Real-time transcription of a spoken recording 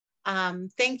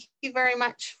Thank you very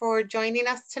much for joining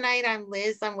us tonight. I'm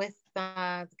Liz. I'm with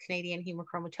the Canadian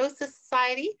Hemochromatosis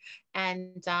Society,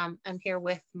 and I'm here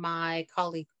with my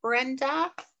colleague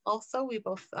Brenda. Also, we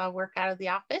both work out of the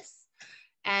office,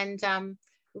 and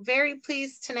very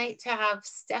pleased tonight to have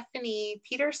Stephanie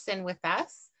Peterson with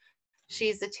us.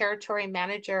 She's the territory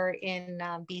manager in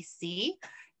BC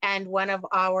and one of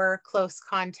our close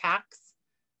contacts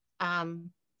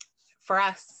for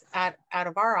us out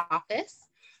of our office.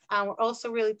 We're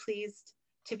also really pleased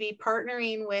to be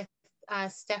partnering with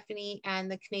Stephanie and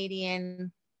the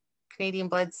Canadian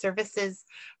Blood Services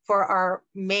for our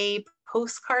May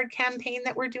postcard campaign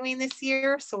that we're doing this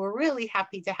year. So we're really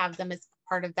happy to have them as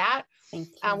part of that. Thank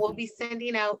you. We'll be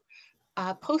sending out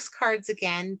postcards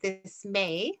again this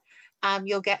May.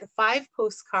 You'll get 5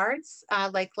 postcards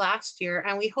like last year,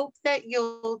 and we hope that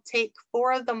you'll take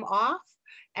 4 of them off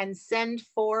and send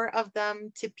 4 of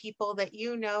them to people that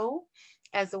you know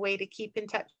as a way to keep in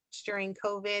touch during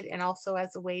COVID, and also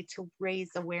as a way to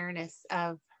raise awareness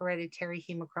of hereditary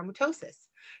hemochromatosis.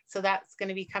 So that's going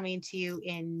to be coming to you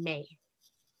in May.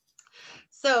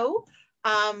 So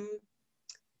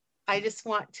I just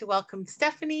want to welcome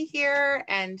Stephanie here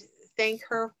and thank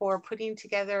her for putting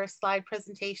together a slide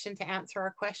presentation to answer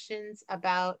our questions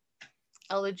about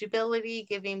eligibility,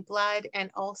 giving blood,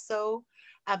 and also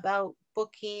about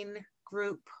booking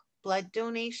group blood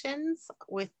donations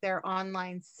with their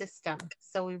online system.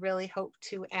 So we really hope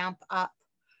to amp up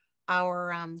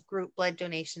our group blood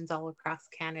donations all across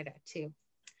Canada too.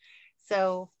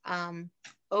 So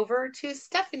over to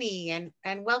Stephanie,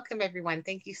 and welcome everyone.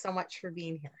 Thank you so much for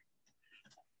being here.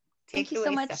 Thank you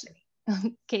so much.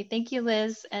 Stephanie. Okay, thank you,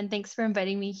 Liz, and thanks for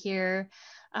inviting me here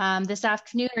this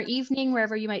afternoon or evening,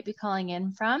 wherever you might be calling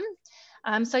in from.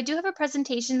 So I do have a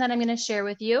presentation that I'm going to share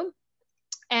with you.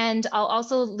 And I'll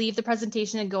also leave the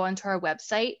presentation and go onto our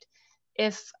website.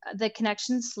 If the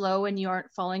connection's slow and you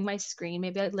aren't following my screen,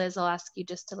 maybe Liz, I'll ask you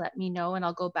just to let me know and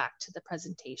I'll go back to the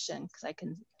presentation because I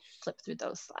can flip through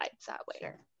those slides that way.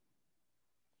 Sure.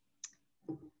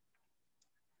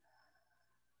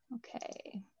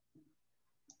 Okay.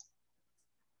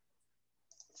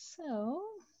 So.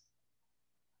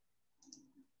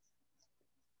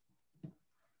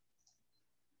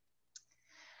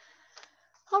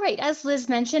 All right, as Liz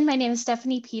mentioned, my name is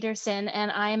Stephanie Peterson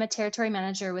and I am a territory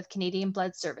manager with Canadian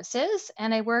Blood Services,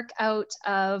 and I work out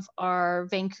of our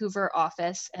Vancouver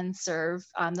office and serve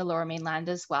the Lower Mainland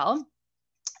as well.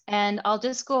 And I'll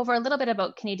just go over a little bit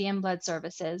about Canadian Blood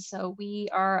Services. So we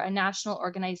are a national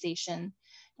organization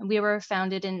and we were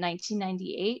founded in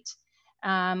 1998.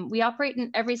 We operate in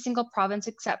every single province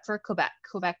except for Quebec.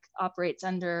 Quebec operates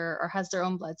under or has their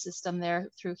own blood system there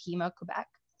through HEMA Quebec.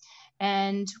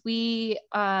 And we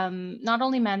not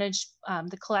only manage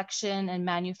the collection and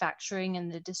manufacturing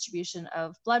and the distribution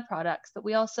of blood products, but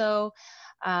we also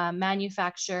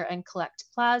manufacture and collect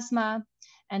plasma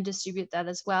and distribute that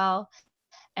as well.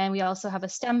 And we also have a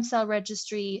stem cell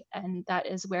registry, and that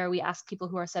is where we ask people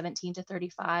who are 17 to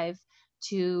 35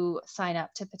 to sign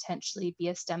up to potentially be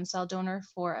a stem cell donor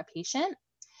for a patient.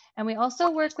 And we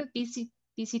also work with BC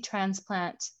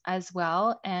Transplant as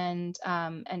well, and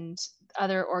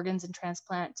other organs and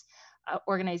transplant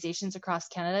organizations across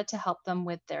Canada to help them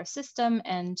with their system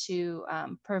and to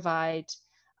provide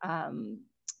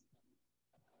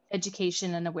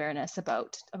education and awareness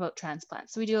about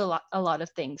transplants. So we do a lot of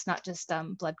things, not just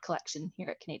blood collection here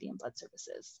at Canadian Blood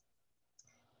Services.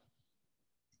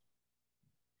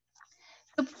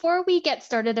 So before we get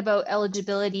started about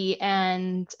eligibility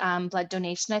and blood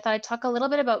donation, I thought I'd talk a little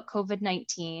bit about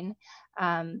COVID-19.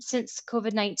 Since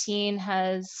COVID-19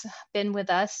 has been with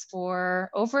us for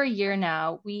over a year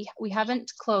now, we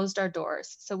haven't closed our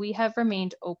doors. So we have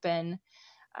remained open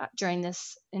during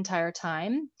this entire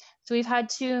time. So we've had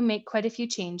to make quite a few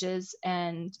changes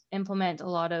and implement a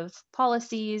lot of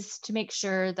policies to make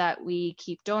sure that we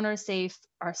keep donors safe,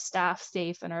 our staff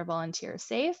safe, and our volunteers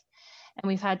safe. And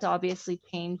we've had to obviously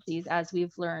change these as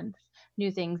we've learned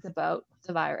new things about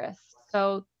the virus.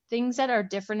 So things that are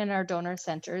different in our donor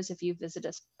centers, if you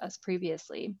visited us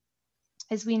previously,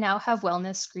 is we now have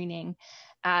wellness screening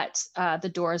at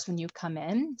the doors when you come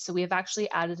in. So we have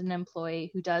actually added an employee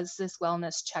who does this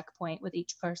wellness checkpoint with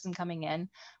each person coming in,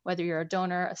 whether you're a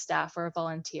donor, a staff, or a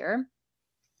volunteer.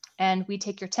 And we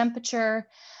take your temperature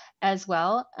as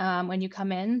well when you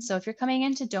come in. So if you're coming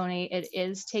in to donate, it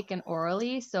is taken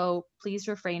orally. So please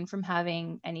refrain from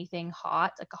having anything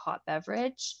hot, like a hot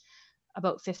beverage,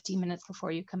 about 15 minutes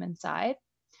before you come inside.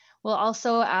 We'll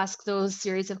also ask those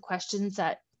series of questions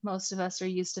that most of us are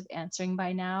used to answering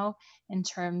by now, in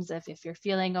terms of if you're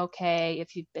feeling okay,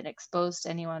 if you've been exposed to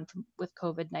anyone with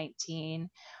COVID-19,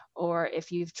 or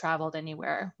if you've traveled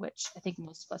anywhere, which I think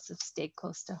most of us have stayed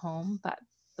close to home, but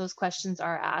those questions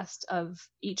are asked of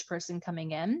each person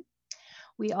coming in.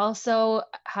 We also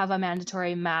have a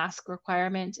mandatory mask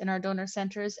requirement in our donor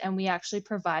centers, and we actually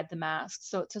provide the mask.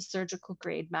 So it's a surgical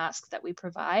grade mask that we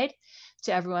provide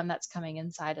to everyone that's coming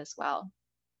inside as well.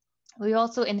 We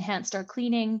also enhanced our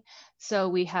cleaning. So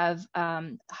we have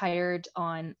hired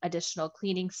on additional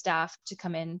cleaning staff to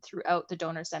come in throughout the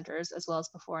donor centers, as well as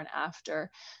before and after,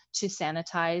 to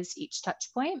sanitize each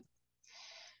touch point.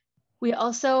 We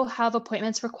also have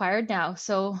appointments required now.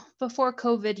 So before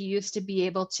COVID, you used to be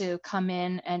able to come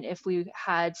in, and if we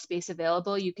had space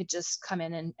available, you could just come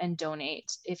in and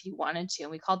donate if you wanted to.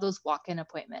 And we called those walk-in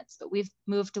appointments, but we've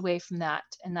moved away from that.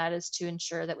 And that is to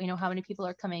ensure that we know how many people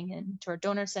are coming into our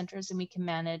donor centers and we can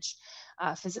manage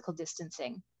physical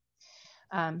distancing.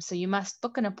 So you must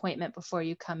book an appointment before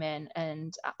you come in,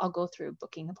 and I'll go through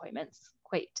booking appointments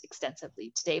quite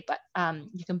extensively today, but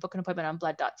you can book an appointment on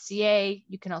blood.ca.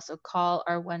 You can also call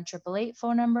our 1-888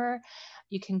 phone number.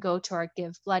 You can go to our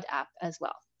Give Blood app as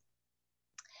well.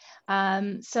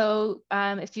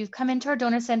 If you've come into our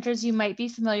donor centers, you might be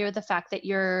familiar with the fact that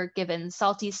you're given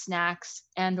salty snacks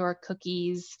and/or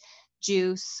cookies,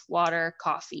 juice, water,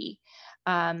 coffee,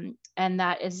 and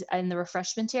that is in the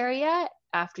refreshment area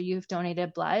after you've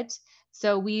donated blood.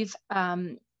 So we've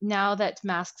now that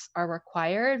masks are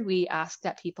required, we ask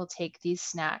that people take these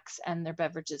snacks and their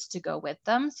beverages to go with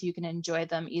them, so you can enjoy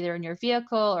them either in your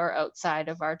vehicle or outside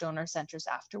of our donor centers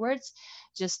afterwards,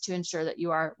 just to ensure that you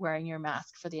are wearing your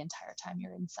mask for the entire time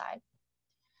you're inside.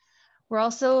 We're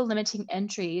also limiting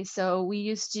entry. So we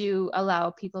used to allow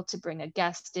people to bring a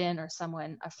guest in, or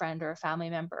someone, a friend or a family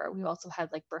member. We also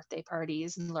had like birthday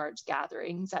parties and large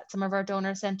gatherings at some of our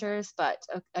donor centers. But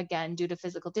again, due to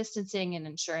physical distancing and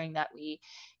ensuring that we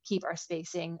keep our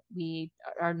spacing, we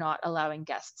are not allowing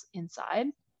guests inside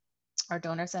our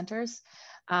donor centers.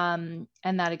 And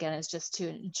that again is just to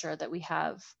ensure that we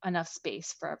have enough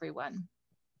space for everyone.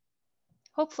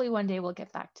 Hopefully one day we'll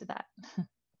get back to that.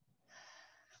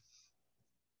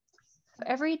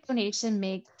 Every donation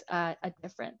makes a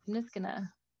difference. I'm just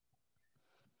gonna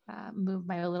move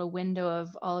my little window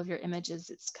of all of your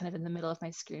images. It's kind of in the middle of my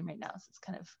screen right now, so it's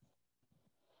kind of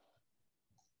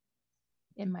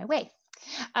in my way.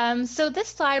 So this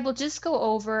slide will just go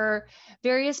over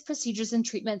various procedures and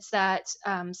treatments that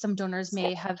some donors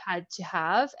may have had to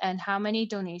have, and how many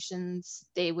donations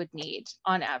they would need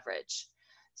on average.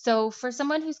 So for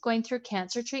someone who's going through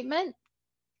cancer treatment,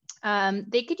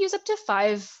 they could use up to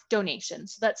 5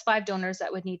 donations. So that's 5 donors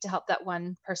that would need to help that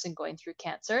one person going through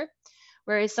cancer.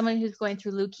 Whereas someone who's going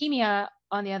through leukemia,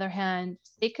 on the other hand,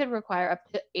 they could require up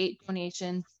to 8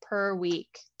 donations per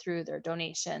week through their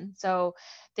donation. So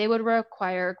they would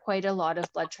require quite a lot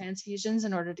of blood transfusions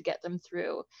in order to get them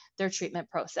through their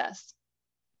treatment process.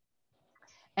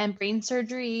 And brain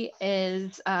surgery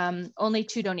is only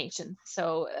 2 donations,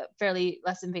 so a fairly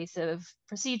less invasive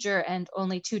procedure and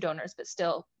only 2 donors, but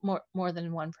still more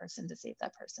than one person to save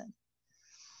that person.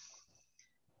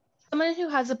 Someone who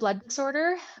has a blood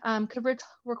disorder could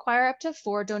require up to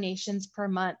 4 donations per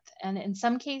month. And in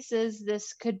some cases,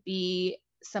 this could be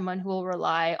someone who will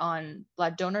rely on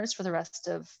blood donors for the rest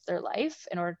of their life.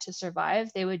 In order to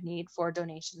survive, they would need 4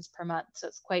 donations per month. So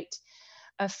it's quite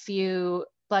a few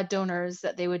blood donors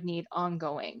that they would need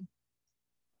ongoing.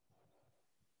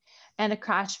 And a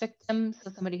crash victim, so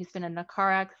somebody who's been in a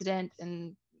car accident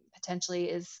and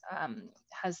potentially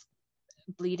has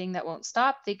bleeding that won't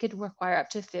stop, they could require up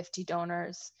to 50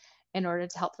 donors in order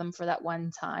to help them for that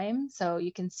one time. So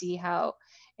you can see how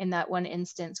in that one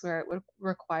instance where it would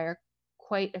require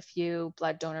quite a few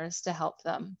blood donors to help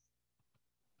them.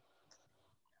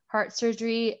 Heart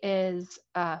surgery is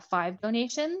 5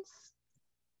 donations.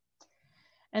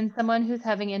 And someone who's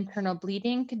having internal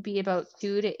bleeding could be about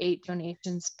 2 to 8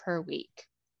 donations per week.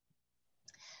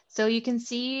 So you can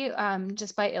see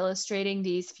just by illustrating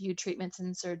these few treatments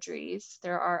and surgeries,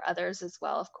 there are others as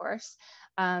well, of course,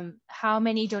 how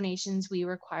many donations we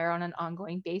require on an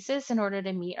ongoing basis in order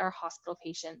to meet our hospital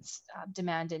patients'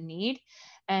 demand and need.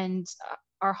 And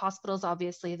our hospitals,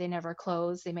 obviously, they never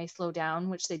close. They may slow down,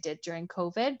 which they did during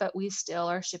COVID, but we still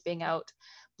are shipping out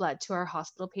blood to our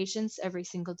hospital patients every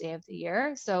single day of the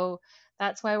year. So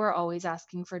that's why we're always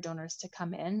asking for donors to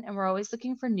come in, and we're always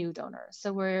looking for new donors.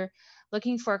 So we're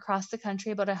looking for across the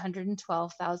country about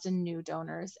 112,000 new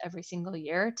donors every single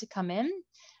year to come in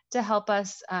to help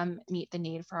us meet the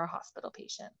need for our hospital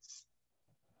patients.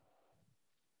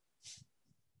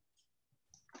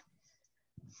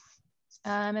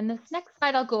 And this next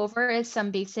slide I'll go over is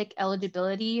some basic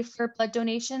eligibility for blood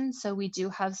donation. So we do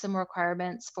have some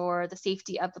requirements for the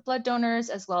safety of the blood donors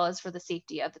as well as for the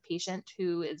safety of the patient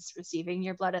who is receiving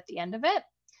your blood at the end of it.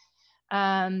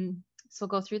 So we'll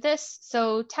go through this.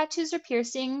 So tattoos or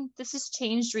piercing, this has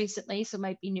changed recently, so it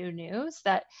might be new news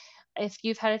that if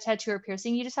you've had a tattoo or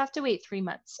piercing, you just have to wait 3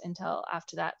 months until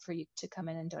after that for you to come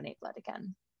in and donate blood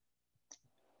again.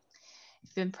 If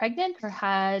you've been pregnant or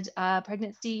had a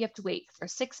pregnancy, you have to wait for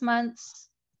 6 months.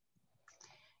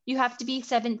 You have to be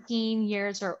 17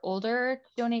 years or older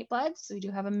to donate blood, so we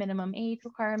do have a minimum age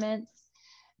requirement.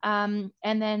 And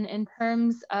then in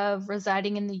terms of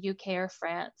residing in the UK or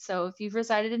France, so if you've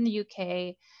resided in the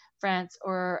UK, France,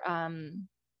 or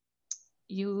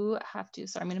you have to,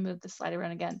 sorry, I'm going to move the slide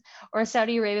around again, or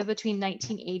Saudi Arabia between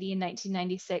 1980 and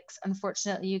 1996,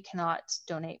 unfortunately, you cannot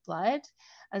donate blood,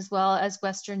 as well as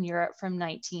Western Europe from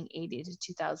 1980 to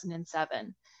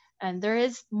 2007. And there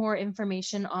is more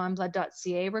information on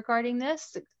blood.ca regarding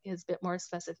this. It is a bit more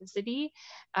specificity,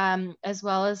 as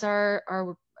well as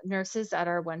our nurses at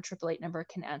our 1-888 number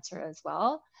can answer as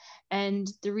well.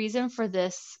 And the reason for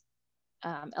this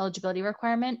eligibility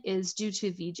requirement is due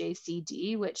to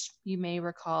VJCD, which you may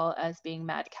recall as being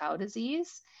mad cow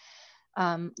disease.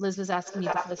 Liz was asking me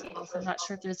before this call, so I'm not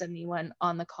sure if there's anyone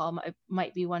on the call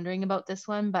might be wondering about this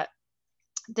one, but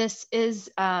this is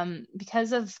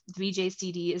because of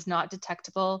VJCD is not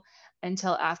detectable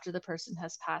until after the person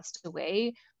has passed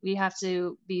away. We have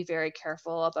to be very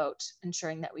careful about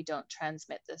ensuring that we don't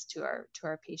transmit this to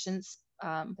our patients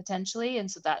potentially, and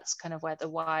so that's kind of why the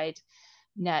wide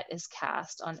net is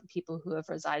cast on people who have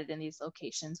resided in these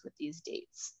locations with these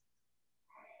dates.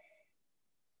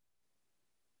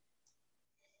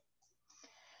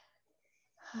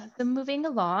 So moving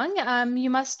along, you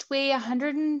must weigh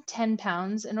 110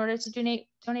 pounds in order to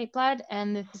donate blood,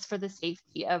 and this is for the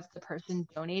safety of the person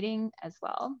donating as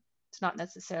well. It's not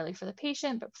necessarily for the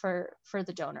patient, but for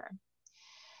the donor.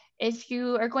 If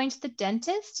you are going to the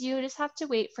dentist, you just have to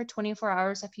wait for 24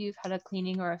 hours if you've had a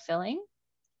cleaning or a filling.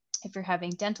 If you're having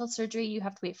dental surgery, you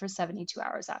have to wait for 72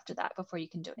 hours after that before you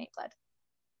can donate blood.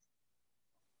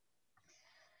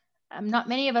 Not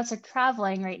many of us are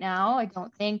traveling right now, I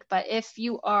don't think, but if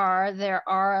you are, there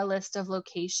are a list of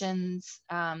locations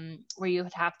where you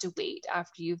would have to wait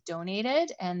after you've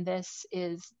donated, and this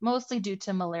is mostly due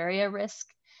to malaria risk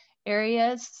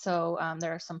areas. So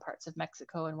there are some parts of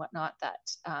Mexico and whatnot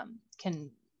that can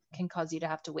cause you to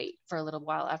have to wait for a little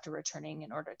while after returning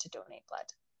in order to donate blood.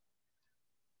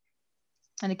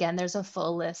 And again, there's a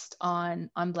full list on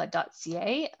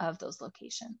blood.ca of those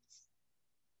locations.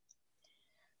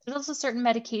 There's also certain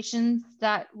medications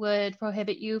that would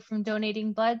prohibit you from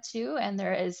donating blood too, and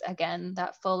there is, again,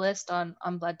 that full list on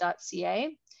blood.ca.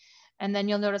 And then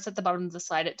you'll notice at the bottom of the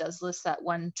slide, it does list that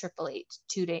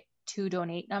 1-888 to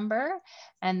donate number,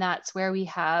 and that's where we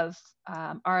have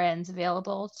RNs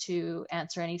available to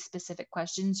answer any specific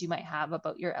questions you might have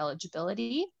about your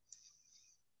eligibility.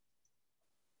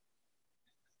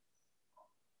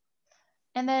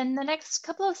 And then the next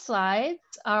couple of slides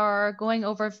are going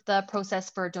over the process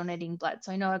for donating blood.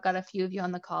 So I know I've got a few of you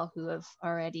on the call who have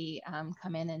already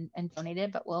come in and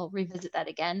donated, but we'll revisit that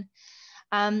again.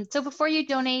 So before you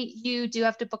donate, you do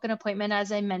have to book an appointment,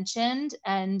 as I mentioned,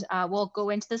 and we'll go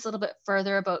into this a little bit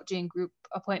further about doing group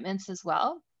appointments as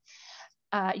well.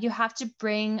 You have to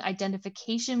bring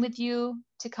identification with you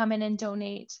to come in and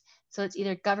donate. So it's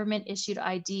either government issued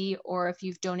ID, or if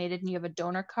you've donated and you have a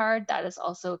donor card, that is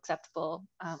also acceptable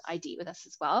ID with us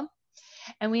as well.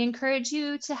 And we encourage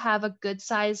you to have a good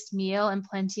sized meal and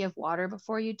plenty of water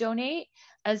before you donate,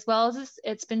 as well as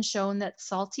it's been shown that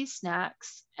salty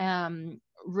snacks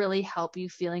really help you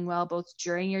feeling well, both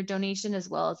during your donation as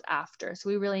well as after. So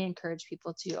we really encourage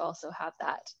people to also have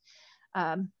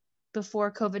that.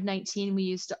 Before COVID-19, we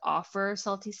used to offer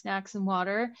salty snacks and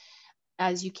water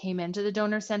as you came into the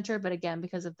donor center, but again,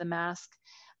 because of the mask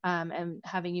and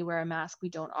having you wear a mask, we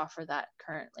don't offer that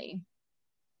currently.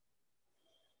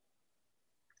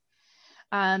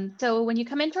 So when you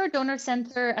come into our donor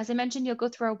center, as I mentioned, you'll go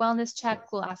through our wellness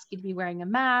check. We'll ask you to be wearing a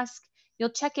mask. You'll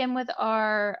check in with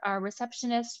our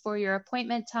receptionist for your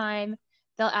appointment time.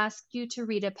 They'll ask you to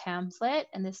read a pamphlet,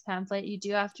 and this pamphlet you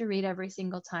do have to read every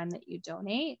single time that you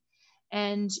donate.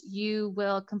 And you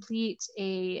will complete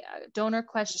a donor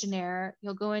questionnaire.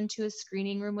 You'll go into a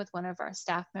screening room with one of our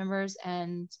staff members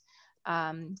and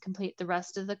complete the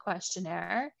rest of the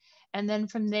questionnaire. And then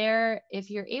from there, if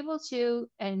you're able to,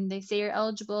 and they say you're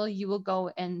eligible, you will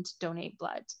go and donate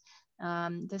blood.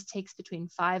 This takes between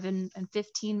 5 and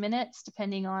 15 minutes,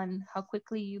 depending on how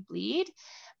quickly you bleed.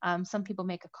 Some people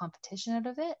make a competition out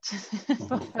of it,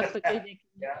 how quickly they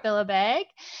can fill a bag.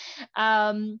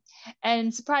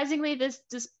 And surprisingly, this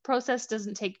process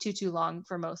doesn't take too long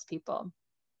for most people.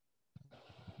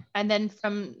 And then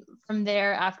from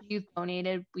there, after you've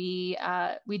donated, we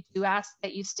do ask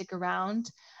that you stick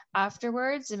around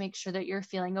afterwards and make sure that you're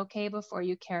feeling okay before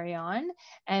you carry on.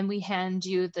 And we hand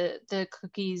you the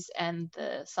cookies and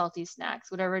the salty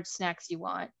snacks, whatever snacks you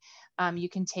want, you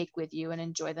can take with you and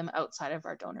enjoy them outside of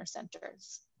our donor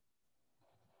centers.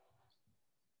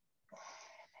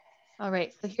 All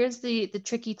right, so here's the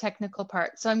tricky technical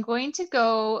part. So I'm going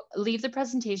to leave the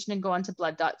presentation and go on to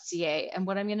blood.ca. And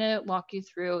what I'm gonna walk you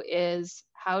through is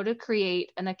how to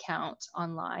create an account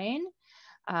online,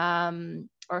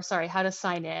 or sorry, how to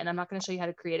sign in. I'm not going to show you how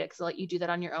to create it because I'll let you do that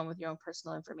on your own with your own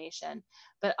personal information.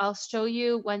 But I'll show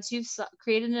you, once you've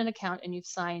created an account and you've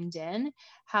signed in,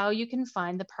 how you can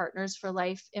find the Partners for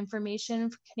Life information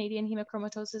for Canadian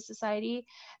Hemochromatosis Society,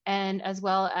 and as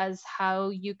well as how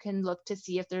you can look to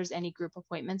see if there's any group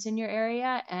appointments in your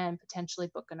area and potentially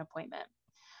book an appointment.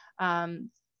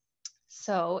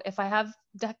 So if I have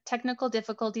technical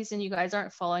difficulties and you guys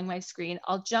aren't following my screen,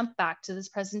 I'll jump back to this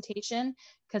presentation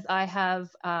because I have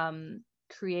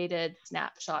created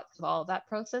snapshots of all of that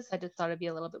process. I just thought it'd be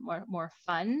a little bit more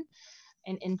fun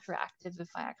and interactive if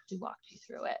I actually walked you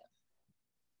through it.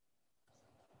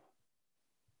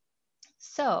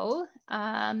 So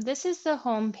this is the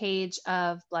homepage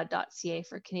of blood.ca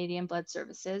for Canadian Blood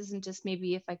Services. And just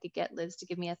maybe if I could get Liz to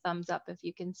give me a thumbs up if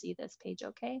you can see this page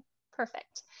okay.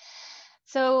 Perfect.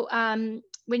 So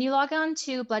when you log on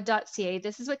to blood.ca,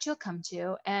 this is what you'll come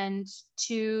to. And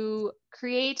to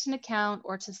create an account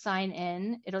or to sign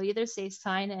in, it'll either say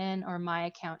sign in or my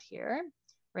account here,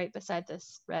 right beside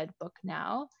this red book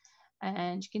now.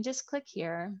 And you can just click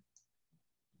here.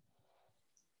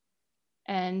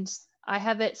 And I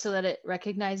have it so that it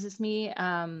recognizes me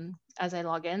as I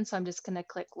log in. So I'm just going to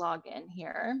click log in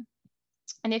here.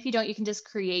 And if you don't, you can just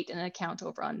create an account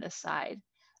over on this side.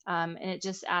 And it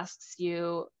just asks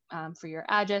you for your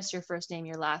address, your first name,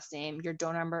 your last name, your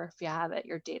door number, if you have it,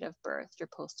 your date of birth, your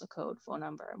postal code, phone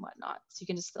number, and whatnot. So you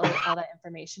can just fill out all that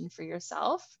information for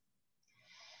yourself.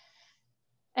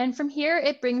 And from here,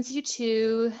 it brings you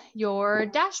to your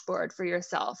dashboard for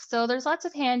yourself. So there's lots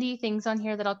of handy things on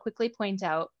here that I'll quickly point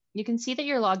out. You can see that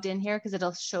you're logged in here because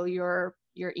it'll show your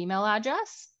email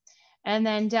address. And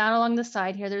then down along the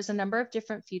side here, there's a number of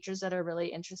different features that are really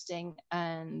interesting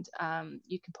and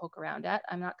you can poke around at.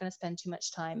 I'm not going to spend too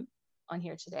much time on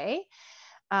here today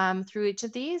through each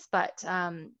of these, but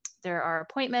there are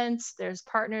appointments, there's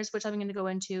partners, which I'm going to go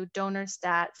into, donor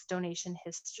stats, donation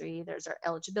history, there's our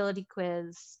eligibility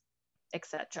quiz,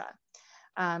 etc.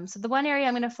 So the one area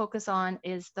I'm going to focus on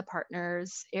is the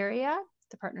partners area,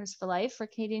 the Partners for Life for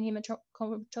Canadian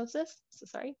Hemochromatosis. So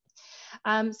sorry.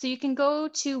 So you can go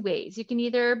two ways. You can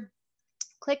either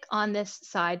click on this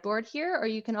sideboard here, or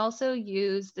you can also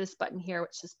use this button here,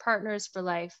 which is Partners for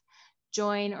Life,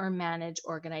 join or manage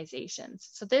organizations.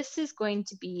 So this is going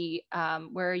to be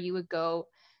where you would go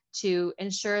to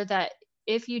ensure that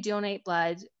if you donate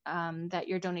blood, that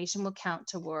your donation will count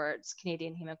towards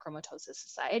Canadian Hemochromatosis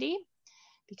Society,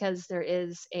 because there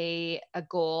is a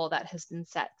goal that has been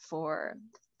set for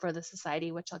the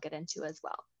society, which I'll get into as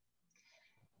well.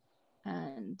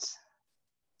 And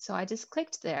so I just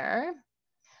clicked there.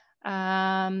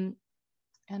 And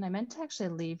I meant to actually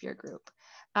leave your group.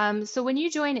 So when you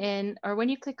join in, or when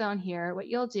you click on here, what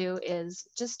you'll do is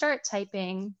just start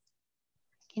typing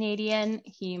Canadian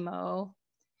Hemochromatosis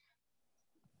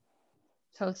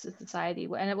Society,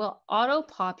 and it will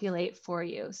auto-populate for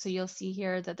you. So you'll see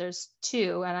here that there's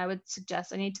two, and I would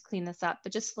suggest, I need to clean this up,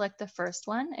 but just select the first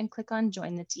one and click on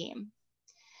join the team.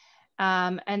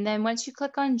 And then once you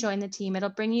click on join the team, it'll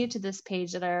bring you to this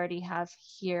page that I already have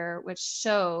here, which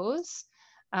shows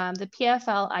the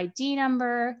PFL ID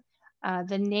number,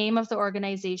 the name of the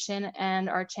organization, and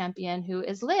our champion, who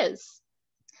is Liz.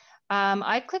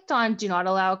 I clicked on do not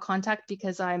allow contact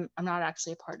because I'm not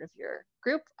actually a part of your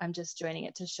group. I'm just joining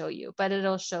it to show you, but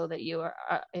it'll show that you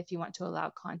are, if you want to allow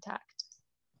contact.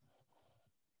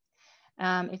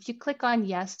 If you click on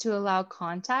yes to allow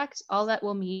contact, all that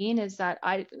will mean is that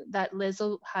Liz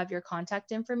will have your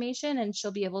contact information and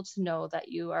she'll be able to know that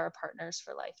you are a Partners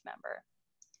for Life member.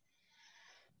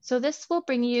 So this will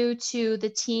bring you to the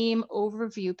team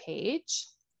overview page,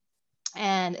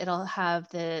 and it'll have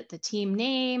the team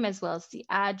name as well as the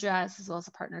address, as well as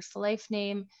the Partners for Life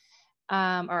name,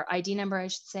 or ID number, I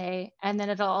should say. And then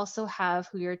it'll also have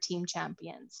who your team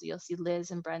champions. So you'll see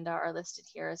Liz and Brenda are listed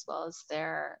here, as well as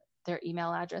their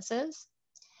email addresses.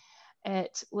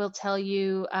 It will tell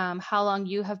you how long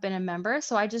you have been a member.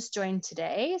 So I just joined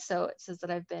today. So it says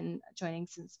that I've been joining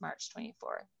since March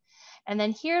 24th. And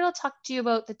then here it'll talk to you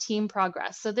about the team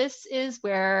progress. So this is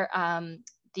where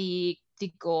the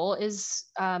goal is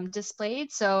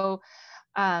displayed. So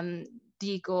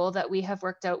the goal that we have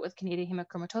worked out with Canadian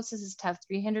Hemochromatosis is to have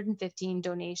 315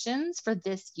 donations for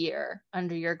this year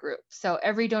under your group. So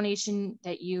every donation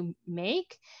that you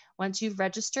make, once you've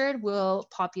registered, will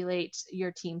populate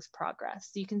your team's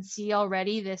progress. So you can see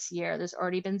already this year, there's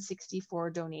already been 64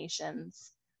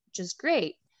 donations, which is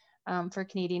great for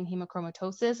Canadian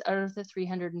Hemochromatosis out of the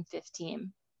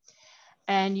 315.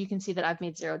 And you can see that I've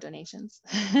made 0 donations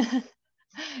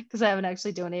because I haven't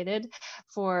actually donated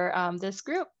for this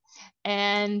group.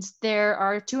 And there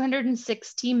are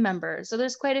 206 team members. So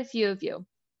there's quite a few of you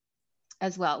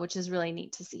as well, which is really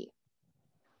neat to see.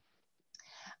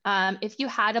 If you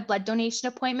had a blood donation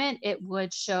appointment, it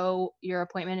would show your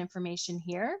appointment information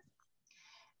here.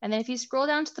 And then if you scroll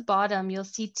down to the bottom, you'll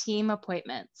see team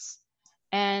appointments.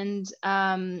 And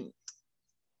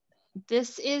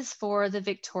this is for the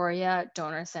Victoria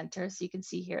Donor Center. So you can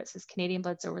see here, it says Canadian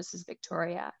Blood Services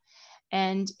Victoria.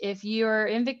 And if you're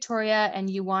in Victoria and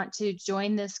you want to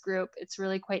join this group, it's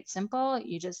really quite simple.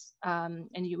 You just, and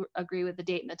you agree with the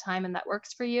date and the time and that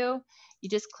works for you, you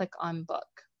just click on book.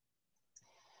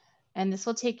 And this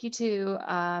will take you to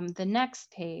the next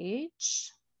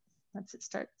page. Once it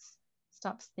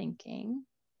stops thinking.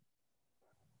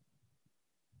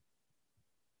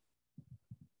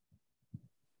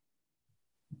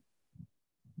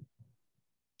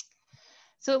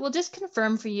 So it will just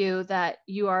confirm for you that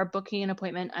you are booking an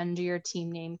appointment under your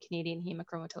team name, Canadian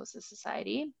Hemochromatosis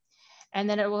Society. And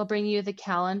then it will bring you the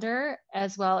calendar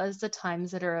as well as the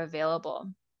times that are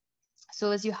available.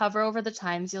 So as you hover over the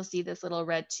times, you'll see this little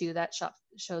red 2 that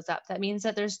shows up. That means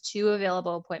that there's 2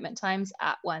 available appointment times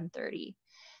at 1:30.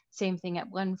 Same thing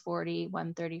at 1:40,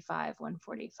 1:35,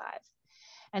 1:45.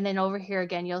 And then over here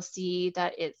again, you'll see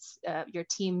that it's your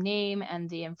team name and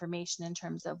the information in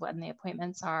terms of when the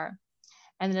appointments are.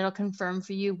 And then it'll confirm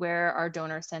for you where our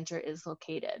donor center is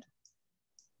located.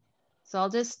 So I'll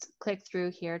just click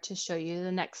through here to show you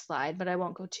the next slide, but I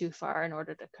won't go too far in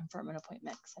order to confirm an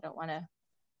appointment because I don't want to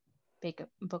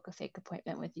book a fake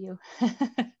appointment with you.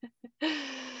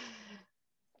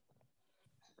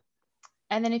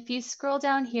 And then if you scroll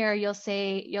down here, you'll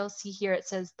see here it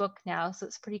says book now. So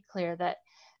it's pretty clear that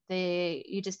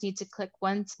you just need to click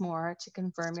once more to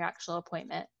confirm your actual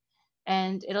appointment.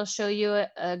 And it'll show you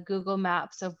a Google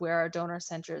Maps of where our donor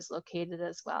center is located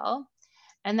as well.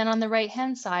 And then on the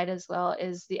right-hand side as well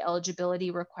is the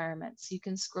eligibility requirements. You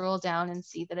can scroll down and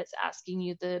see that it's asking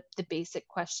you the basic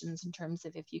questions in terms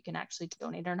of if you can actually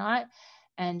donate or not.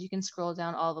 And you can scroll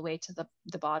down all the way to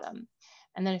the bottom.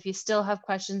 And then if you still have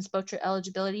questions about your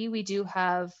eligibility, we do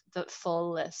have the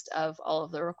full list of all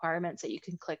of the requirements that you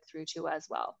can click through to as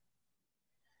well.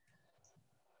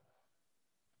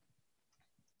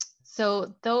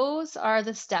 So those are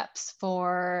the steps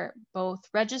for both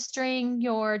registering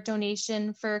your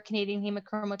donation for Canadian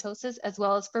Hemochromatosis as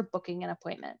well as for booking an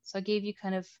appointment. So I gave you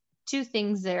kind of 2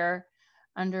 things there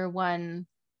under one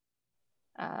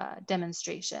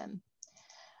demonstration.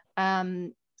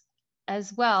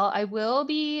 As well, I've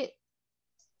already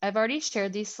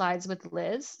shared these slides with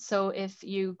Liz. So if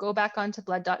you go back onto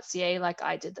blood.ca like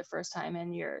I did the first time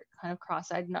and you're kind of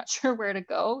cross-eyed, not sure where to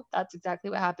go, that's exactly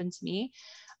what happened to me.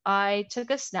 I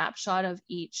took a snapshot of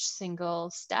each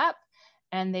single step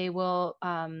and they will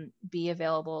be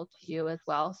available to you as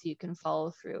well. So you can follow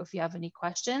through if you have any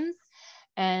questions.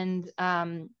 And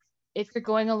if you're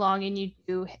going along and you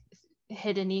do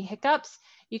hit any hiccups,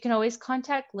 you can always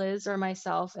contact Liz or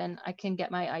myself and I can get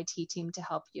my IT team to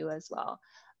help you as well.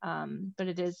 But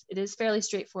it is fairly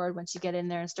straightforward once you get in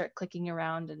there and start clicking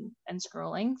around and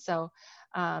scrolling. So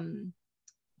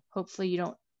hopefully you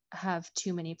don't have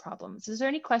too many problems. Is there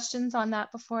any questions on that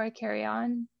before I carry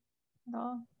on at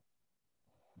all?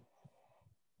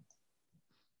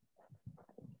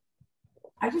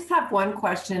 I just have one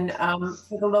question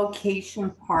for the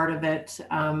location part of it.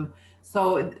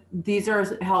 So these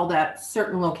are held at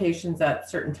certain locations at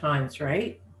certain times,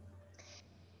 right?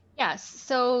 Yes.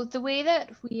 So the way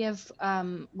that we have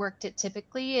worked it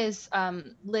typically is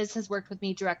Liz has worked with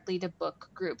me directly to book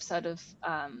groups out of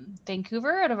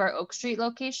Vancouver, out of our Oak Street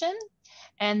location.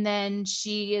 And then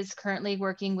she is currently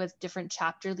working with different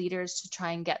chapter leaders to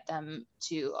try and get them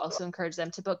to also encourage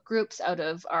them to book groups out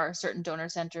of our certain donor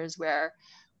centers where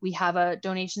we have a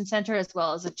donation center as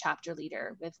well as a chapter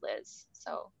leader with Liz.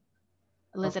 So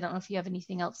Liz, I don't know if you have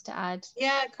anything else to add.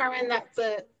 Yeah, Carmen, that's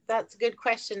a good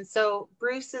question. So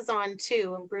Bruce is on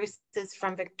too, and Bruce is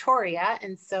from Victoria.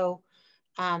 And so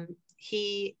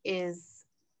He is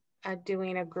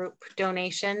doing a group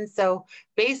donation. So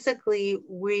basically,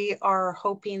 we are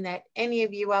hoping that any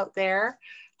of you out there,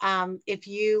 if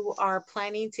you are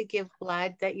planning to give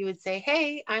blood, that you would say,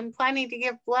 hey, I'm planning to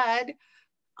give blood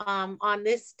on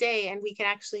this day, and we can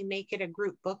actually make it a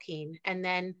group booking. And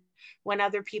then when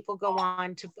other people go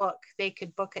on to book, they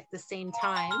could book at the same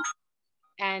time.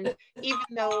 And even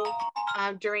though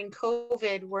during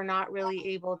COVID, we're not really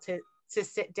able to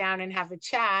sit down and have a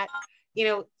chat, you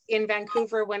know, in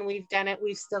Vancouver, when we've done it,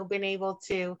 we've still been able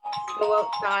to go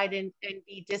outside and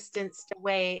be distanced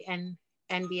away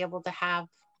and be able to have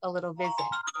a little visit.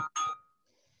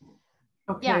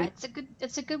 Okay. Yeah,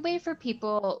 it's a good way for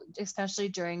people, especially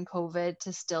during COVID,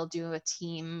 to still do a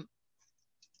team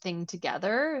thing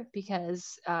together,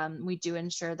 because we do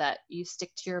ensure that you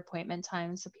stick to your appointment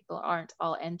time so people aren't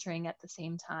all entering at the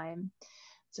same time.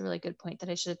 It's a really good point that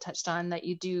I should have touched on, that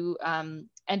you do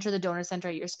enter the donor center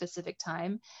at your specific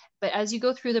time. But as you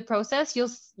go through the process,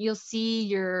 you'll see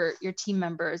your team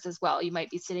members as well. You might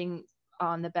be sitting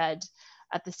on the bed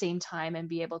at the same time and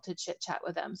be able to chit chat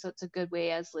with them. So it's a good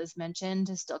way, as Liz mentioned,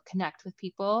 to still connect with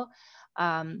people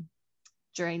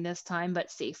during this time, but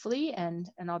safely, and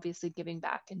obviously giving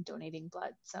back and donating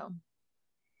blood. So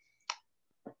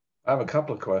I have a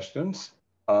couple of questions.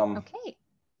 Okay.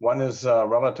 One is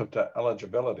relative to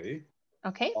eligibility.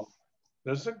 Okay.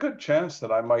 There's a good chance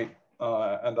that I might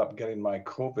end up getting my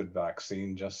COVID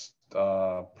vaccine just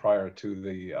prior to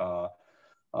the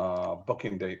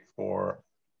booking date for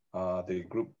the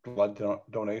group blood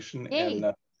donation Yay.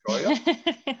 in Victoria.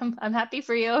 I'm happy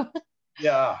for you.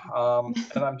 Yeah,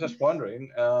 and I'm just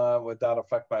wondering, would that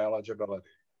affect my eligibility?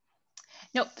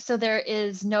 Nope. So there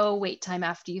is no wait time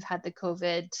after you've had the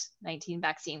COVID-19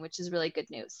 vaccine, which is really good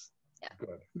news. Yeah.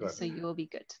 Good. So you will be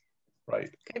good. Right.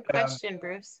 Good question,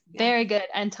 Bruce. Yeah. Very good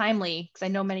and timely, because I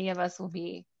know many of us will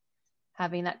be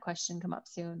having that question come up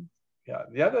soon. Yeah.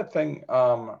 The other thing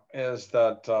is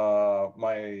that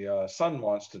my son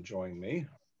wants to join me,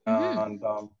 and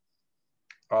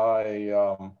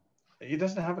he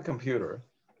doesn't have a computer.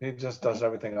 He just does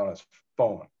everything on his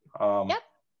phone. Yep.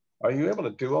 Are you able to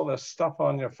do all this stuff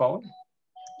on your phone?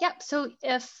 Yep. So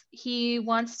if he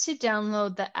wants to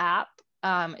download the app,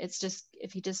 it's just,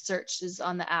 if he just searches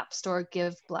on the App Store,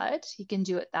 Give Blood, he can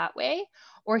do it that way.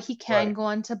 Or he can go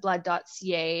on to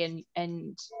blood.ca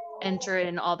and enter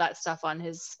in all that stuff on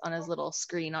his little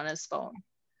screen on his phone.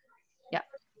 Yeah.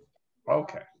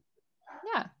 Okay.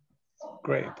 Yeah.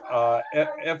 Great.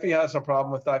 If he has a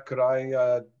problem with that, could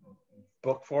I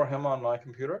book for him on my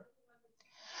computer?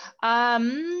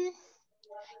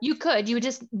 You could. You would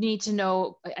just need to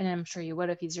know, and I'm sure you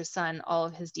would if he's your son, all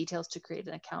of his details to create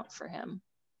an account for him.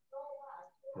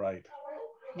 Right.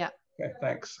 Yeah. Okay,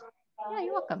 thanks. Yeah,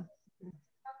 you're welcome.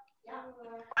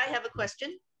 I have a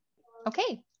question.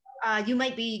 Okay. You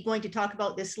might be going to talk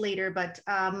about this later, but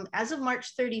as of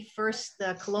March 31st,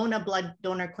 the Kelowna Blood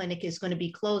Donor Clinic is going to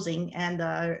be closing, and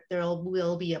there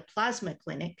will be a plasma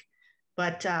clinic.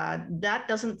 But that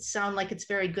doesn't sound like it's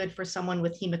very good for someone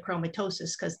with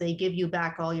hemochromatosis, because they give you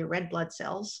back all your red blood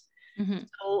cells.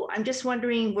 So I'm just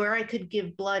wondering where I could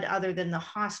give blood other than the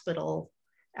hospital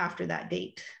after that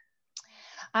date.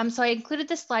 So I included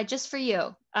this slide just for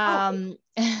you. I knew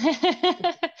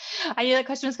that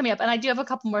question was coming up, and I do have a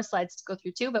couple more slides to go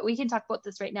through too, but we can talk about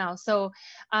this right now. So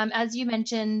as you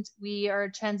mentioned, we are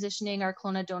transitioning our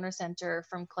Kelowna Donor Center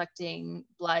from collecting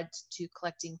blood to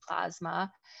collecting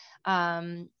plasma.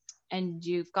 And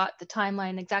you've got the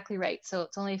timeline exactly right. So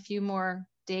it's only a few more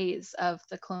days of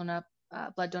the Kelowna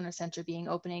Blood Donor Center being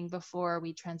opening before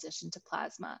we transition to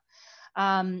plasma.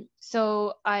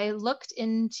 So I looked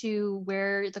into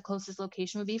where the closest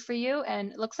location would be for you,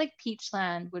 and it looks like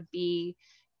Peachland would be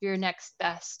your next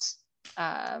best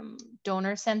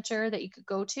donor center that you could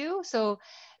go to. So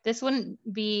this wouldn't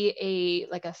be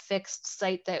a fixed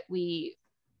site that we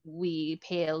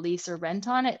pay a lease or rent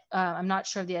on it. I'm not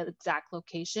sure of the exact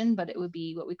location, but it would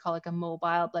be what we call like a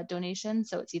mobile blood donation.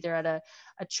 So it's either at a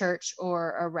church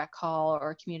or a rec hall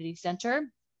or a community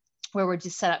center where we're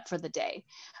just set up for the day.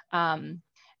 And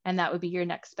that would be your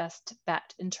next best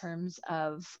bet in terms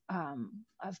of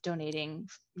donating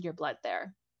your blood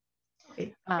there.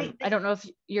 Okay. I don't know if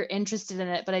you're interested in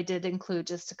it, but I did include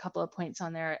just a couple of points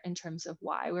on there in terms of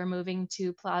why we're moving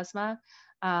to plasma,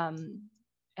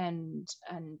 and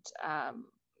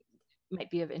might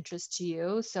be of interest to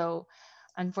you. So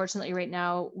unfortunately, right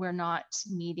now, we're not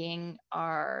meeting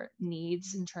our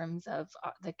needs in terms of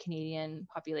the Canadian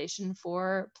population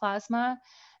for plasma.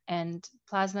 And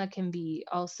plasma can be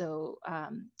also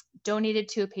donated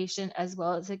to a patient, as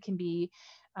well as it can be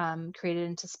created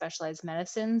into specialized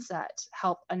medicines that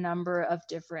help a number of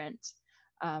different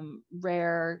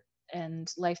rare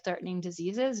and life-threatening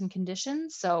diseases and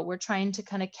conditions. So we're trying to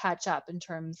kind of catch up in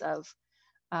terms of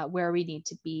where we need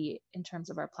to be in terms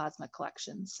of our plasma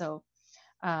collection. So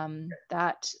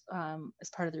that is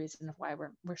part of the reason of why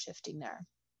we're shifting there.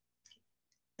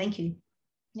 Thank you.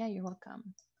 Yeah, you're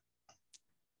welcome.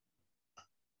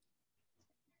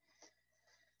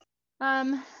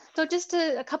 So just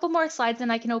a couple more slides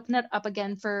and I can open it up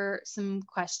again for some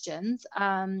questions.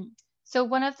 So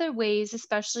one of the ways,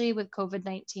 especially with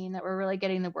COVID-19, that we're really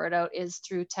getting the word out is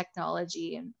through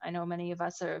technology. And I know many of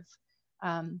us have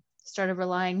started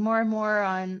relying more and more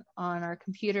on our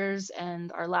computers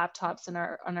and our laptops and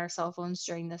on our cell phones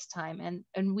during this time.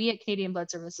 And we at Canadian Blood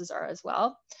Services are as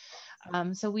well.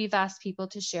 So we've asked people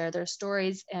to share their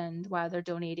stories and why they're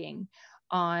donating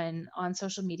on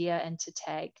social media and to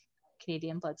tag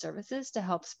Canadian Blood Services to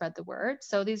help spread the word.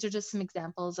 So these are just some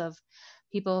examples of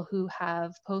people who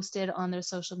have posted on their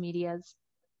social medias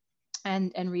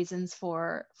and reasons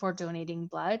for donating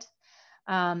blood.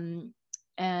 And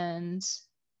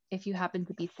if you happen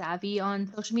to be savvy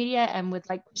on social media and would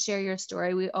like to share your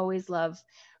story, we always love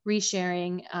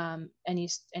resharing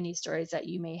any stories that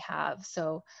you may have.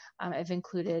 So I've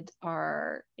included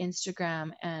our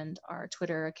Instagram and our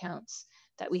Twitter accounts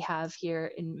that we have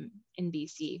here in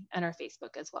BC, and our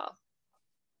Facebook as well.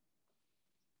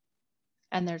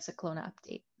 And there's a Kelowna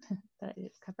update that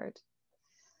is covered.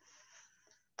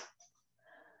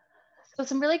 So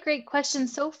some really great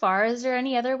questions so far. Is there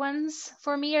any other ones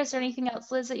for me? Or is there anything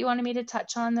else, Liz, that you wanted me to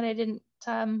touch on that I didn't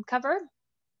cover?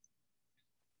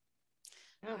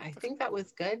 No, I think that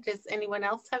was good. Does anyone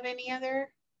else have any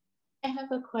other? I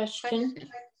have a question.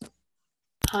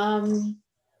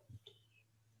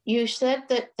 You said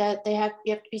that you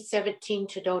have to be 17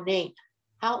 to donate.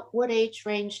 What age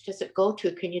range does it go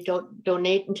to? Can you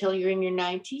donate until you're in your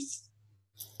 90s?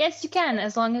 Yes, you can,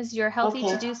 as long as you're healthy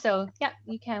Okay. to do so. Yeah,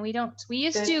 you can. We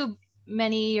used to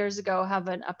many years ago have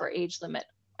an upper age limit,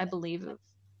 I believe, of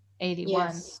 81,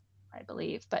 yes. I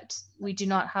believe, but we do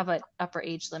not have an upper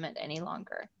age limit any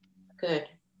longer. Good.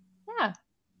 Yeah.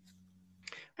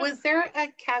 Was there a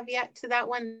caveat to that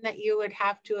one that you would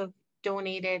have to have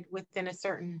donated within a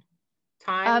certain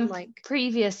time? Like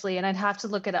previously, and I'd have to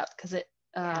look it up because it,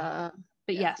 but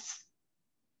yes.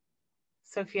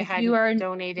 So if you hadn't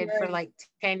donated for like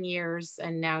 10 years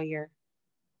and now you're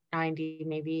 90,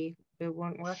 maybe it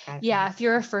won't work out. Yeah, if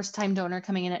you're a first-time donor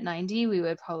coming in at 90, we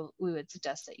would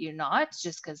suggest that you not,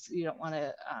 just because you don't want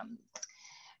to,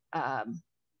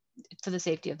 for the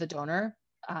safety of the donor,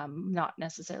 not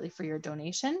necessarily for your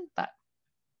donation, but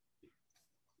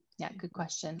yeah, good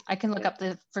question. I can look up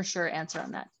the for sure answer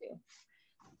on that too.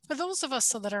 For those of us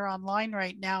that are online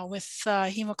right now with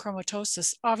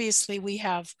hemochromatosis, obviously we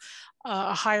have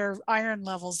higher iron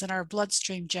levels in our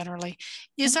bloodstream generally.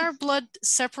 Is our blood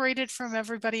separated from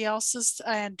everybody else's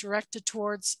and directed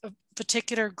towards a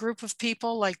particular group of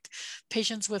people, like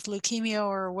patients with leukemia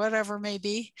or whatever may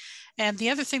be? And the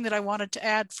other thing that I wanted to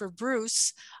add for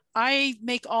Bruce, I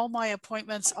make all my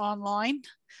appointments online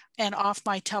and off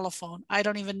my telephone. I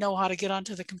don't even know how to get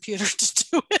onto the computer to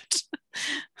do it.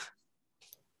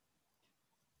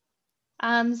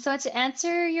 So to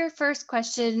answer your first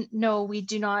question, no, we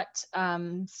do not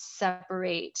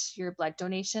separate your blood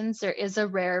donations. There is a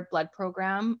rare blood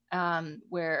program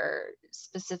where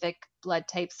specific blood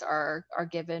types are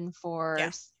given for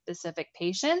specific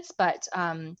patients, but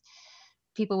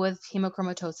people with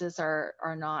hemochromatosis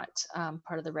are not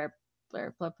part of the rare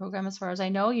blood program. As far as I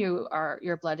know,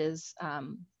 your blood is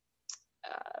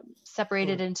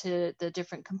separated into the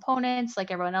different components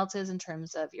like everyone else's in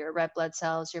terms of your red blood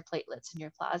cells, your platelets, and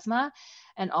your plasma.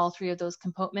 And all three of those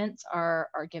components are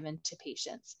given to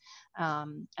patients.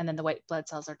 And then the white blood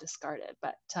cells are discarded,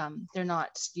 but they're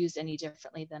not used any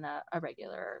differently than a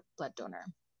regular blood donor.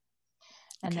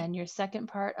 And then your second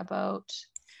part about,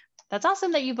 that's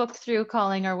awesome that you booked through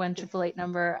calling our 1-888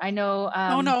 number. I know.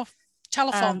 No,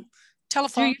 telephone.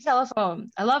 Through your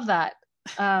telephone. I love that.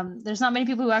 There's not many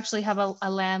people who actually have a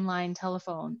landline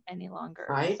telephone any longer.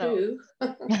 I do.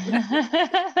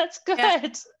 That's good. Yeah.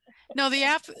 No, the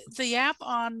app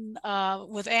on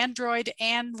with Android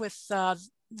and with the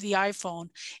iPhone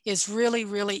is really,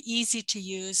 really easy to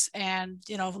use. And,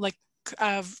 you know, like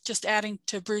just adding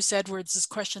to Bruce Edwards'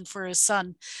 question for his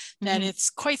son, that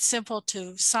it's quite simple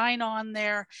to sign on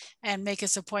there and make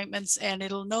his appointments, and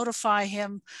it'll notify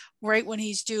him right when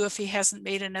he's due if he hasn't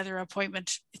made another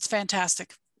appointment. It's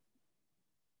fantastic.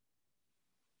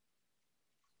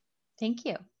 Thank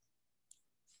you.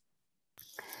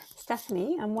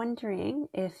 Stephanie, I'm wondering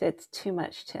if it's too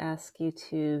much to ask you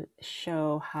to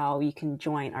show how you can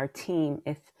join our team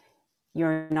if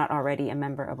you're not already a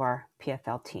member of our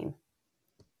PFL team.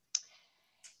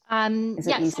 Is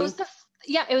it easy? So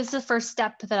it was the first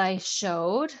step that I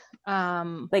showed.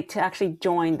 Like to actually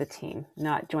join the team,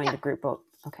 not join the group.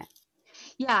 Okay.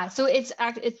 Yeah, so it's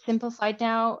simplified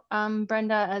now,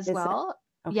 Brenda, as Is well.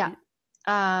 Okay.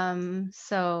 Yeah.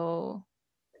 So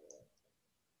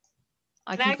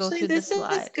I can go through the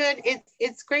slide. This is good.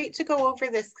 It's great to go over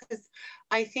this because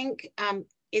I think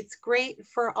it's great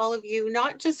for all of you,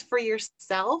 not just for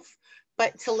yourself,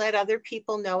 but to let other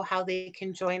people know how they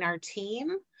can join our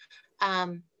team.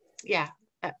 Yeah,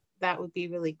 that would be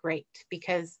really great,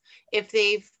 because if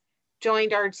they've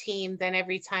joined our team, then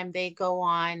every time they go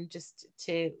on just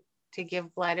to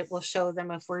give blood, it will show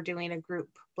them if we're doing a group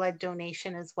blood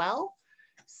donation as well.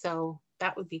 So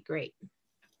that would be great.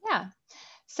 Yeah.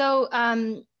 So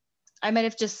I might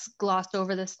have just glossed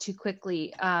over this too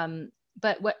quickly,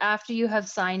 but after you have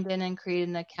signed in and created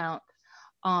an account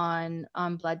on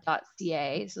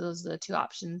blood.ca, so those are the two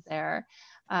options there,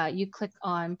 you click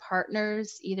on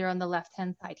partners, either on the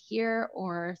left-hand side here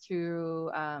or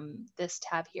through this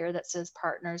tab here that says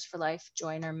Partners for Life,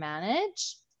 Join or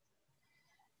Manage.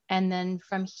 And then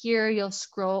from here, you'll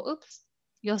scroll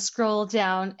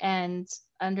down, and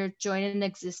under Join an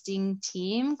Existing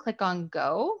Team, click on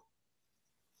Go.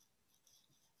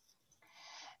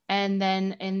 And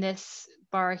then in this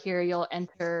bar here, you'll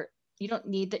enter, you don't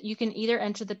need that, you can either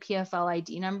enter the PFL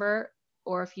ID number,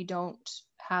 or if you don't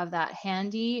have that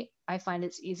handy, I find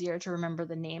it's easier to remember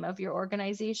the name of your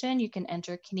organization. You can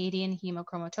enter Canadian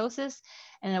Hemochromatosis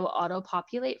and it will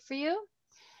auto-populate for you.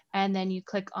 And then you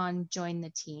click on Join the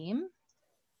Team.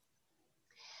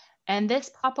 And this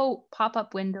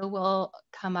pop-up window will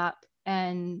come up,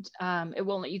 and it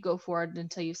won't let you go forward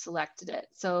until you've selected it.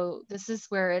 So this is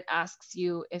where it asks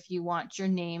you if you want your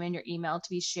name and your email to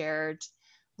be shared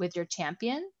with your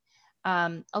champion.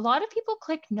 A lot of people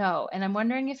click no, and I'm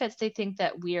wondering if they think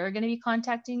that we are going to be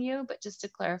contacting you, but just to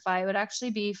clarify, it would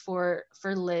actually be for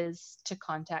Liz to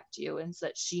contact you, and so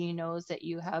that she knows that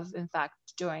you have in fact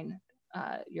joined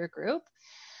your group.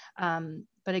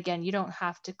 But again, you don't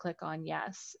have to click on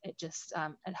yes. It just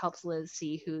it helps Liz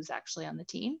see who's actually on the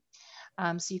team.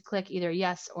 So you click either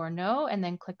yes or no, and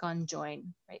then click on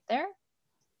join right there.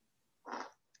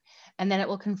 And then it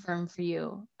will confirm for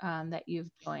you that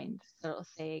you've joined. So it'll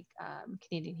say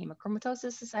Canadian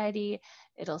Hemochromatosis Society.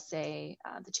 It'll say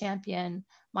the champion.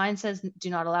 Mine says do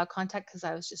not allow contact because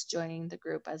I was just joining the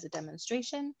group as a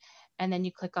demonstration. And then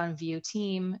you click on view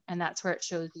team, and that's where it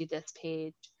shows you this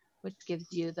page, which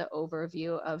gives you the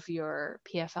overview of your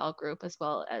PFL group, as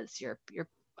well as your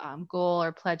goal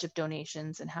or pledge of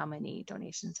donations and how many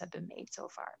donations have been made so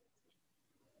far.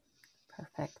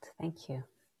 Perfect. Thank you.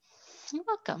 You're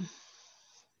welcome.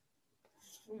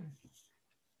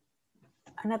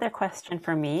 Another question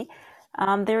for me.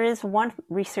 There is one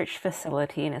research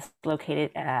facility, and it's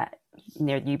located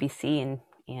near UBC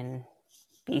in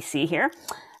BC here.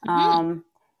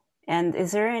 And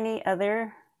is there any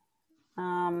other,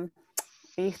 are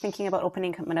you thinking about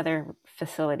opening another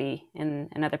facility in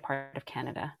another part of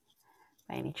Canada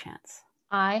by any chance?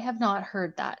 I have not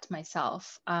heard that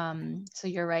myself. So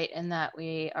you're right in that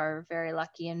we are very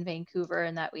lucky in Vancouver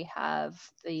and that we have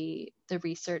the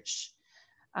research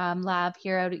lab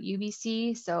here out at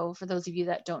UBC. So for those of you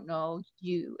that don't know,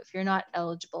 if you're not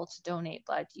eligible to donate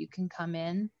blood, you can come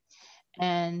in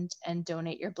and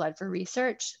donate your blood for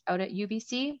research out at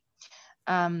UBC.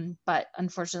 But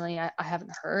unfortunately, I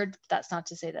haven't heard. That's not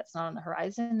to say that's not on the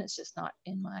horizon. It's just not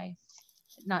in my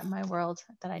world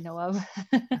that I know of.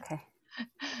 Okay.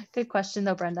 Good question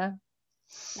though, Brenda.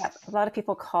 Yeah, a lot of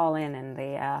people call in and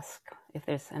they ask if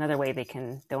there's another way they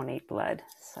can donate blood.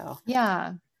 So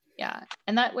yeah,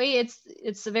 and that way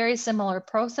it's a very similar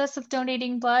process of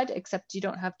donating blood, except you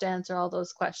don't have to answer all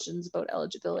those questions about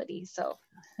eligibility. So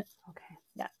okay,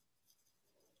 yeah.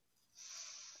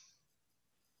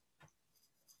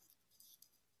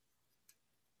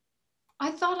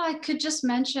 I thought I could just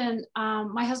mention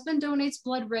my husband donates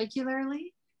blood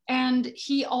regularly. And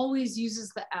he always uses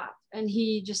the app, and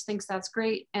he just thinks that's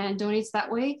great and donates that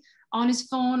way on his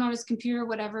phone, on his computer,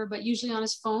 whatever, but usually on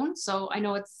his phone. So I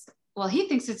know he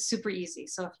thinks it's super easy.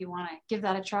 So if you want to give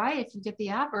that a try, if you get the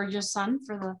app, or your son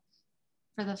for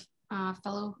the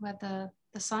fellow who had the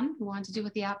son who wanted to do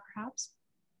with the app, perhaps.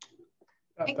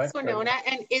 Thanks, Winona.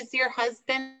 And is your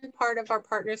husband part of our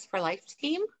Partners for Life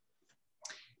team?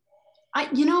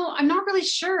 I'm not really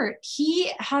sure.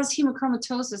 He has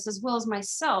hemochromatosis as well as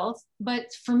myself,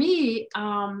 but for me,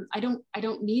 I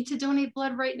don't need to donate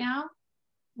blood right now.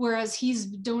 whereas he's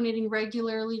donating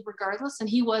regularly regardless, and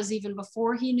he was even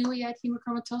before he knew he had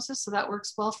hemochromatosis, so that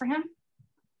works well for him.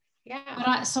 Yeah.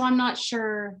 But so I'm not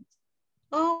sure.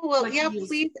 Oh, well, yeah,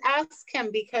 please ask him,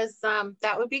 because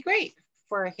that would be great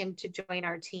for him to join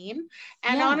our team.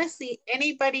 And Yeah. honestly,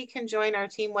 anybody can join our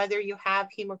team, whether you have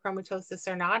hemochromatosis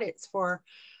or not. It's for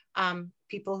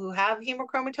people who have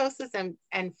hemochromatosis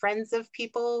and friends of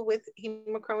people with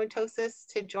hemochromatosis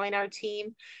to join our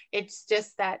team. It's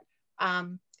just that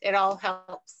it all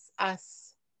helps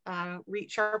us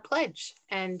reach our pledge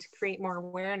and create more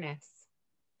awareness.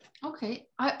 Okay,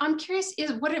 I'm curious,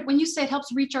 when you say it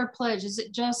helps reach our pledge, is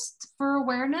it just for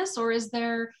awareness, or is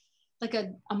there like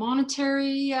a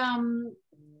monetary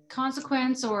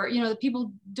consequence, or, you know, the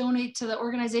people donate to the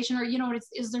organization, or, you know,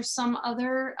 is there some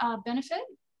other benefit?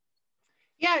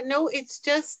 Yeah, no, it's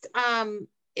just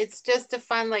a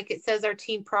fun, like it says, our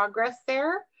team progress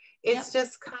there. It's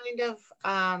just kind of,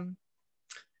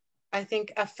 I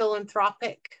think, a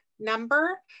philanthropic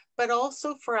number, but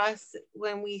also for us,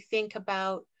 when we think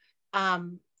about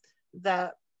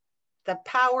the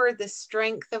power, the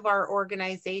strength of our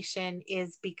organization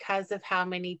is because of how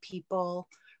many people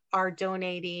are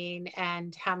donating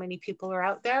and how many people are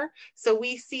out there. So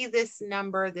we see this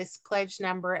number, this pledge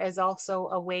number, as also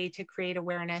a way to create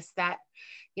awareness that,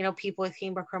 you know, people with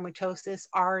hemochromatosis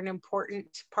are an important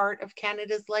part of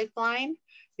Canada's lifeline.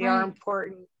 They are an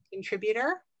important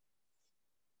contributor.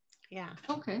 Yeah.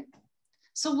 Okay.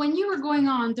 So when you were going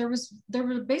on, there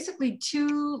were basically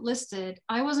two listed.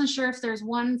 I wasn't sure if there's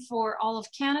one for all of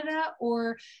Canada,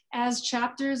 or as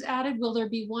chapters added, will there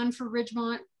be one for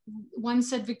Ridgemont? One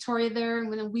said Victoria there,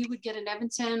 and then we would get in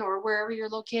Edmonton or wherever you're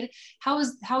located. How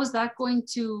is that going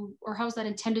to, or how is that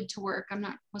intended to work?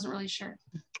 Wasn't really sure.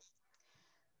 Do you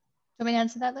want me to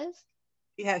answer that, Liz?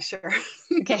 Yeah, sure.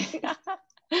 Okay.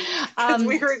 Because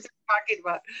we were just talking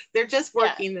about, they're just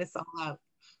working this all out.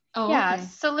 Oh, yeah. Okay.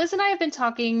 So Liz and I have been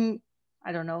talking,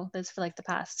 I don't know, this for like the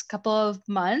past couple of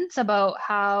months about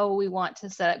how we want to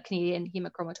set up Canadian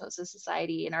Hemochromatosis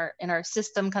Society in our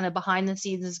system, kind of behind the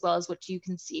scenes, as well as what you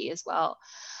can see as well.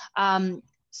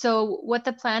 So what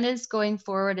the plan is going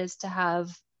forward is to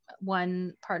have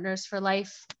one Partners for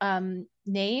Life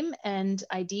name and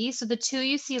ID. So the two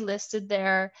you see listed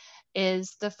there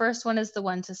is, the first one is the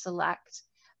one to select.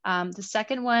 The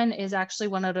second one is actually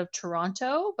one out of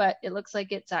Toronto, but it looks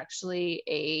like it's actually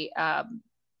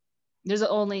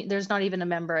there's not even a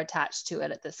member attached to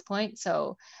it at this point.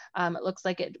 So it looks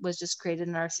like it was just created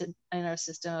in our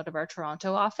system out of our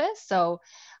Toronto office. So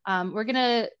we're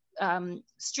gonna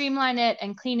streamline it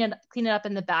and clean it up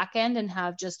in the back end and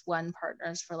have just one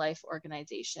Partners for Life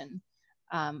organization.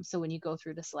 So when you go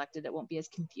through to select it, it won't be as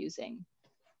confusing.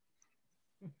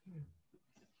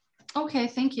 Okay,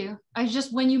 thank you.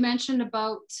 When you mentioned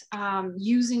about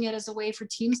using it as a way for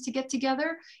teams to get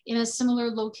together in a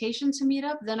similar location to meet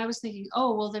up, then I was thinking,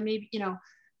 oh, well, then maybe, you know,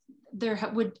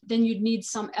 then you'd need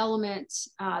some element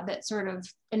that sort of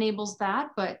enables that,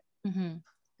 but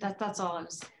that's all I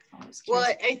was curious. Well,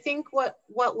 I think what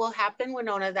will happen,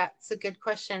 Winona, that's a good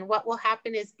question. What will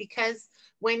happen is, because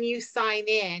when you sign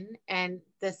in and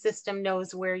the system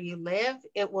knows where you live,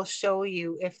 it will show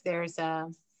you if there's a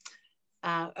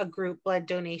group blood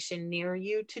donation near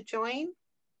you to join.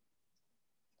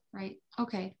 Right.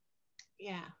 Okay.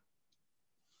 Yeah.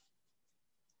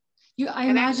 I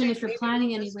imagine if you're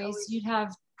planning anyways, you'd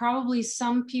have probably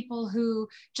some people who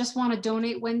just want to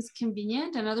donate when's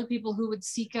convenient, and other people who would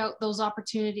seek out those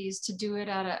opportunities to do it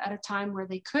at a time where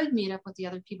they could meet up with the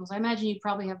other people. So I imagine you'd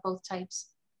probably have both types.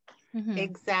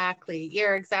 Exactly.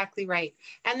 You're exactly right.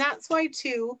 And that's why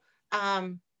too,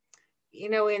 you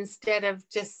know, instead of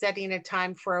just setting a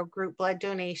time for a group blood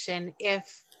donation,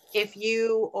 if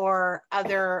you or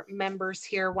other members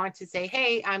here want to say,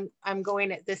 hey, I'm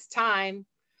going at this time,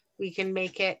 we can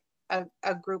make it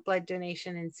a group blood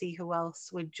donation and see who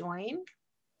else would join.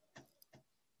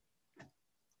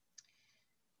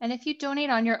 And if you donate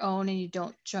on your own and you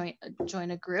don't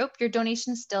join a group, your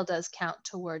donation still does count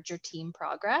towards your team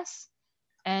progress.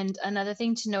 And another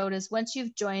thing to note is, once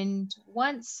you've joined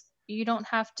once, you don't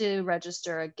have to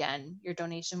register again. Your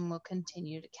donation will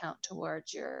continue to count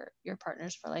towards your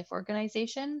Partners for Life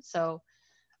organization. So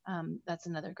that's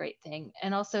another great thing.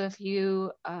 And also, if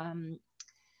you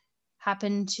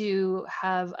happen to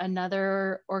have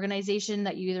another organization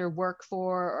that you either work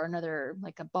for, or another,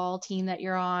 like a ball team that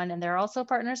you're on, and they're also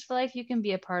Partners for Life, you can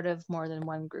be a part of more than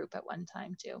one group at one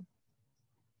time too.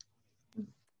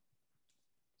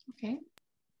 Okay.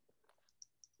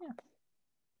 Yeah.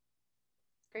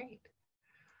 Great.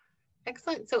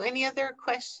 Excellent. So any other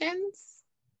questions?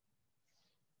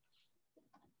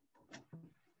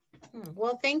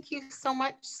 Well, thank you so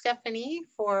much, Stephanie,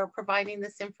 for providing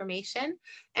this information.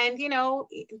 And, you know,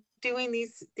 doing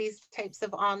these types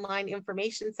of online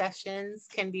information sessions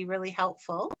can be really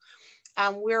helpful.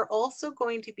 We're also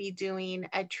going to be doing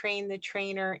a Train the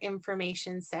Trainer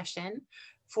information session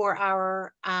for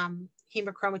our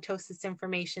hemochromatosis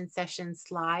information session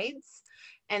slides.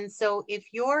 And so if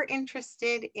you're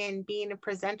interested in being a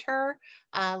presenter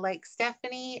like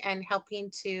Stephanie and helping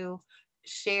to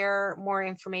share more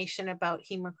information about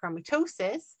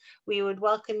hemochromatosis, we would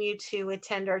welcome you to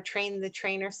attend our Train the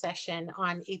Trainer session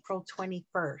on April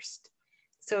 21st.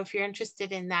 So if you're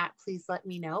interested in that, please let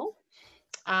me know.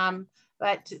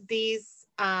 But these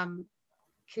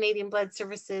Canadian Blood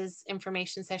Services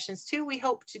information sessions too, we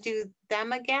hope to do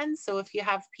them again. So if you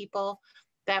have people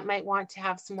that might want to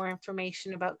have some more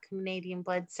information about Canadian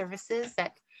Blood Services,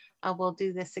 that we'll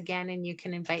do this again and you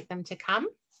can invite them to come.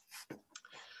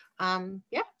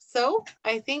 Yeah, so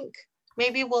I think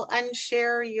maybe we'll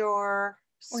unshare your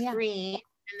screen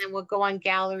and then we'll go on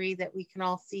gallery that we can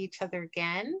all see each other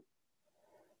again.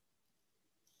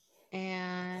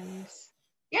 And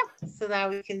yeah, so now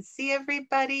we can see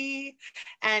everybody.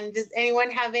 And does anyone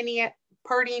have any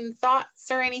parting thoughts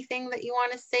or anything that you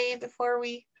want to say before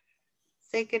we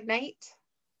say goodnight?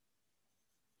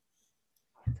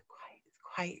 It's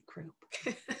a quiet group.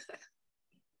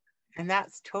 And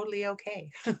that's totally okay.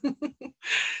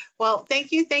 Well,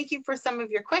 thank you for some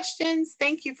of your questions.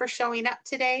 Thank you for showing up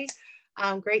today.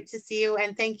 Great to see you.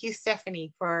 And thank you,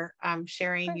 Stephanie, for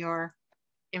sharing your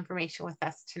information with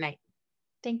us tonight.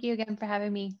 Thank you again for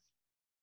having me.